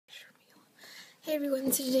Hey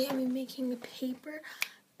everyone, so today I'm making paper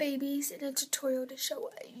babies in a tutorial to show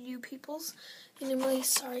you peoples. And I'm really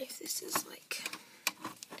sorry if this is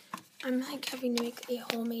I'm having to make a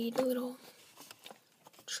homemade little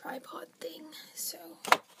tripod thing. So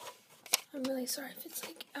I'm really sorry if it's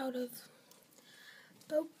out of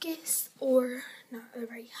focus or not the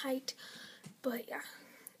right height. But yeah,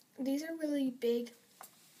 these are really big,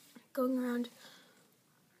 going around.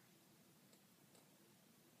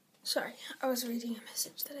 Sorry, I was reading a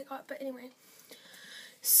message that I got, but anyway.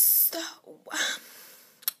 So,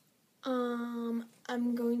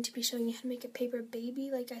 I'm going to be showing you how to make a paper baby.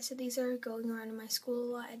 Like I said, these are going around in my school a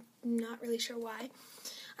lot. I'm not really sure why.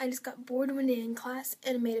 I just got bored one day in class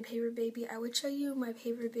and made a paper baby. I would show you my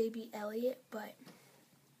paper baby Elliot, but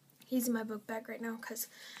he's in my book bag right now because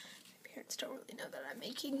my parents don't really know that I'm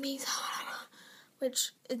making these.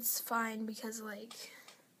 Which, it's fine because,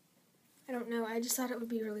 I don't know, I just thought it would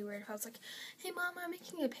be really weird if I was like, hey Mom, I'm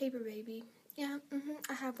making a paper baby. Yeah,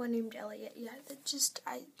 I have one named Elliot. Yeah,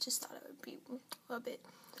 I just thought it would be a bit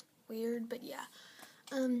weird, but yeah.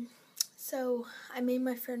 So I made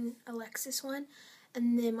my friend Alexis one,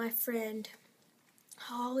 and then my friend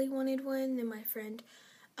Holly wanted one, then my friend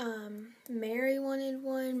Mary wanted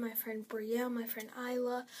one, my friend Brielle, my friend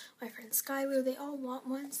Isla, my friend Skylar. They all want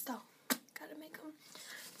one, so gotta make them.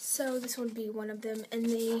 So this would be one of them, and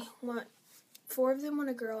four of them want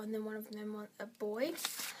a girl, and then one of them want a boy.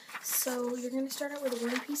 So you're going to start out with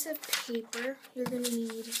one piece of paper. You're going to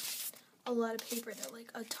need a lot of paper though,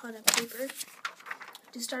 like a ton of paper.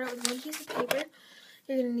 To start out with one piece of paper,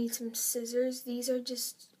 you're going to need some scissors. These are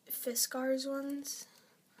just Fiskars ones.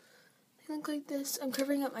 They look like this. I'm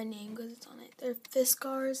covering up my name because it's on it. They're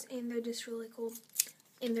Fiskars, and they're just really cool.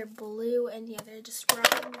 And they're blue, and yeah, they're just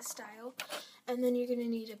rough in the style. And then you're going to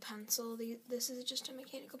need a pencil. This is just a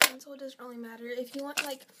mechanical pencil. It doesn't really matter. If you want,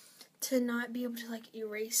 to not be able to,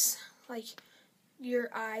 erase, your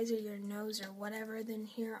eyes or your nose or whatever, then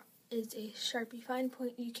here is a Sharpie fine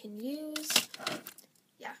point you can use.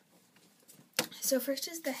 Yeah. So first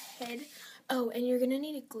is the head. Oh, and you're going to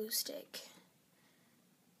need a glue stick.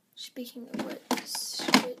 Speaking of which,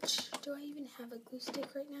 do I even have a glue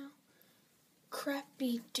stick right now?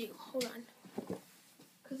 Crappy do. Hold on.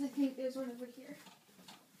 Because I think there's one over here.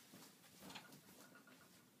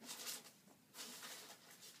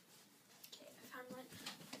 Okay, I found one.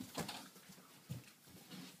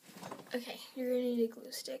 Okay, you're going to need a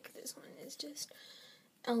glue stick. This one is just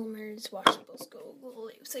Elmer's washable school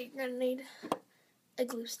glue. So you're going to need a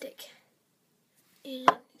glue stick. And,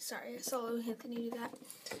 sorry, I saw Anthony do that.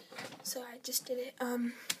 So I just did it.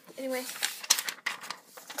 Anyway,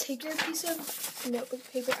 take your piece of notebook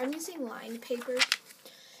paper. I'm using lined paper.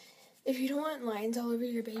 If you don't want lines all over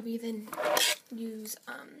your baby, then use,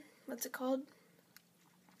 what's it called?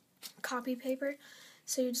 Copy paper.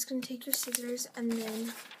 So you're just going to take your scissors, and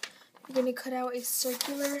then you're going to cut out a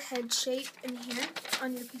circular head shape in here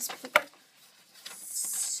on your piece of paper.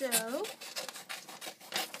 So,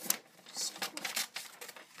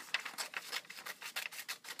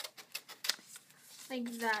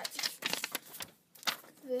 like that.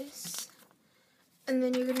 This. And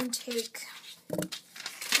then you're going to take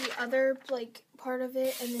the other, part of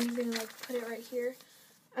it, and then you're going to, put it right here.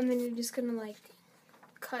 And then you're just going to,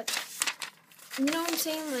 cut. You know what I'm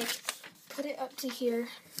saying? Put it up to here.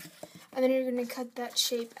 And then you're going to cut that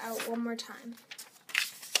shape out one more time.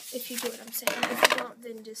 If you get what I'm saying. If you don't,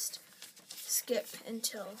 then just skip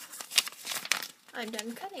until I'm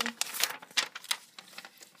done cutting.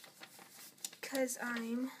 Because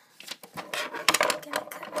I'm going to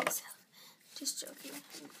cut myself. Just joking.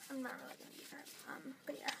 I'm not really going to do that.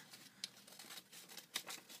 But yeah.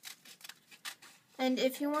 And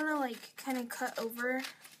if you want to, kind of cut over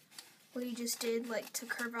what you just did, to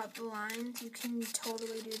curve out the lines, you can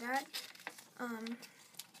totally do that.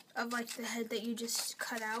 Of, the head that you just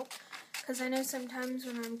cut out. Because I know sometimes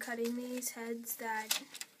when I'm cutting these heads that,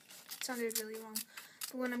 it sounded really wrong,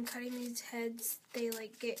 but when I'm cutting these heads, they,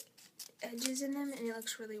 get edges in them, and it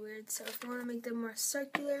looks really weird. So if you want to make them more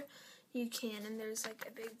circular, you can, and there's, a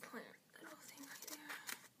big point, little thing right there.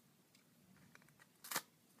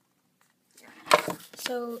 Yeah.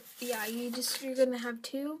 So, yeah, you're going to have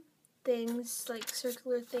two things,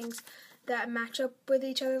 circular things, that match up with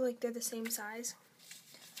each other, they're the same size.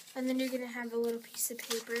 And then you're going to have a little piece of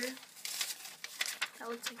paper that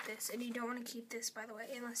looks like this. And you don't want to keep this, by the way,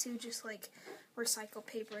 unless you just, recycle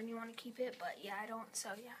paper and you want to keep it. But, yeah, I don't,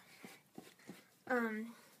 so, yeah.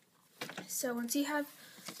 So once you have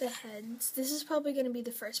the heads, this is probably going to be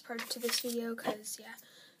the first part to this video because, yeah,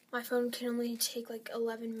 my phone can only take,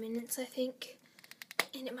 11 minutes, I think.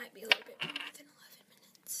 And it might be a little bit more than 11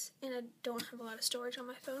 minutes. and I don't have a lot of storage on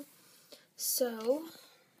my phone. So,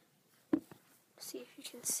 see if you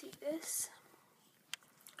can see this.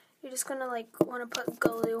 You're just gonna want to put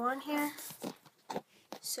glue on here.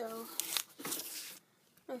 So, I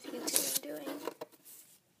don't know if you can see what I'm doing.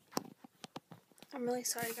 I'm really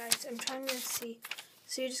sorry, guys. I'm trying to see.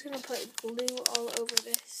 So you're just gonna put glue all over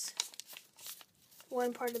this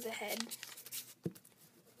one part of the head.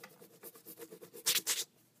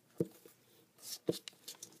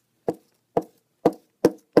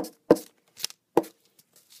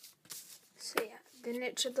 So yeah, then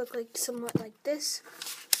it should look like somewhat like this.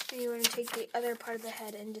 And you want to take the other part of the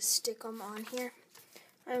head and just stick them on here.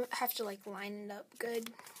 I have to line it up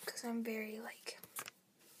good because I'm very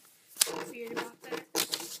weird about that.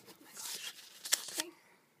 Oh my gosh. Okay.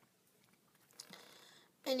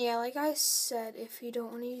 And yeah, like I said, if you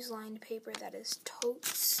don't want to use lined paper, that is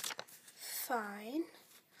totes fine.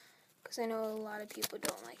 Because I know a lot of people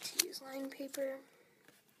don't like to use lined paper.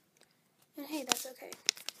 And hey, that's okay.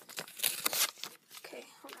 Okay,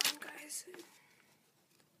 hold on, guys.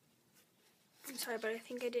 I'm sorry, but I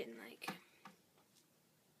think I didn't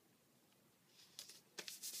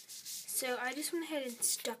So I just went ahead and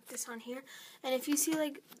stuck this on here. And if you see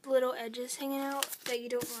little edges hanging out that you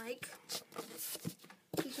don't like,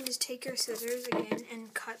 you can just take your scissors again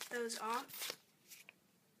and cut those off.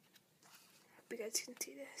 Hope you guys can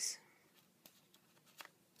see this.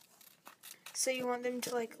 So you want them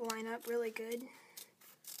to line up really good.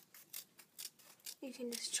 You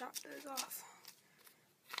can just chop those off.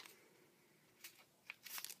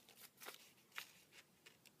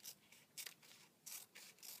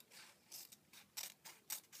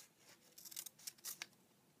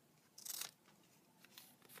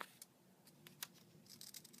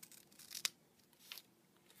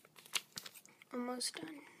 Almost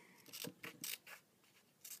done.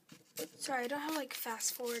 Sorry, I don't have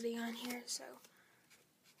fast forwarding on here, so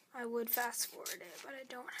I would fast forward it, but I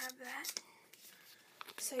don't have that.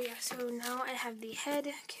 So yeah, so now I have the head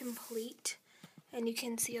complete, and you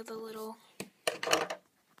can see all the little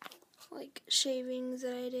shavings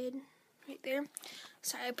that I did right there.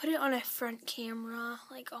 Sorry, I put it on a front camera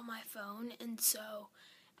on my phone, and so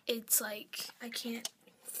it's I can't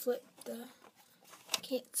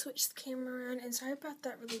switch the camera around, and sorry about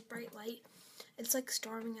that really bright light. It's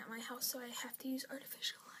storming at my house, so I have to use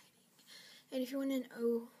artificial lighting. And if you want an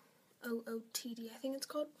OOTD, I think it's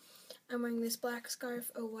called, I'm wearing this black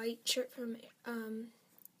scarf, a white shirt from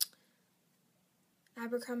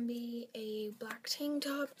Abercrombie, a black tank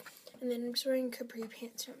top, and then I'm just wearing capri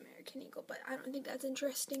pants from American Eagle, but I don't think that's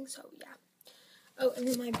interesting, so yeah. Oh, and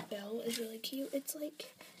then my bell is really cute. It's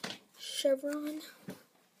chevron.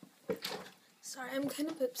 Sorry, I'm kind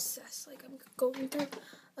of obsessed. I'm going through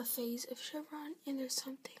a phase of chevron, and there's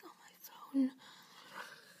something on my phone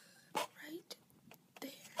right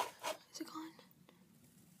there. Is it gone?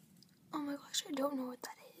 Oh my gosh, I don't know what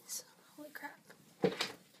that is. Holy crap.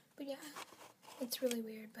 But yeah, it's really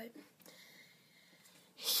weird, but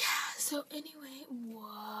yeah, so anyway, whoa,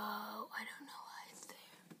 I don't know why it's there.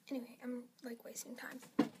 Anyway, I'm wasting time.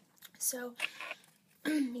 So,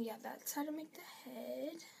 yeah, that's how to make the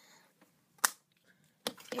head.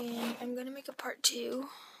 And I'm going to make a part 2.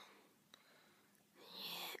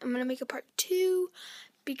 I'm going to make a part 2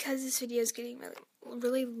 because this video is getting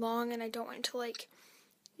really long, and I don't want to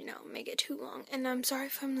make it too long. And I'm sorry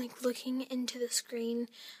if I'm looking into the screen.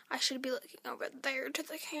 I should be looking over there to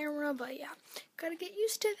the camera, but yeah, gotta get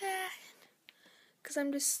used to that. Because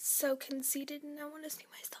I'm just so conceited and I want to see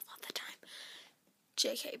myself all the time.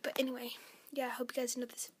 JK, but anyway, yeah, I hope you guys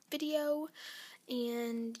enjoyed this video.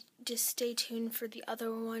 And just stay tuned for the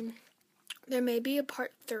other one. There may be a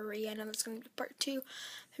part 3. I know that's going to be part 2.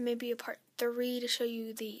 There may be a part 3 to show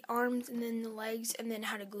you the arms and then the legs and then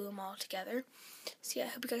how to glue them all together. So yeah, I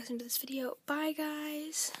hope you guys enjoyed this video. Bye,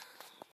 guys.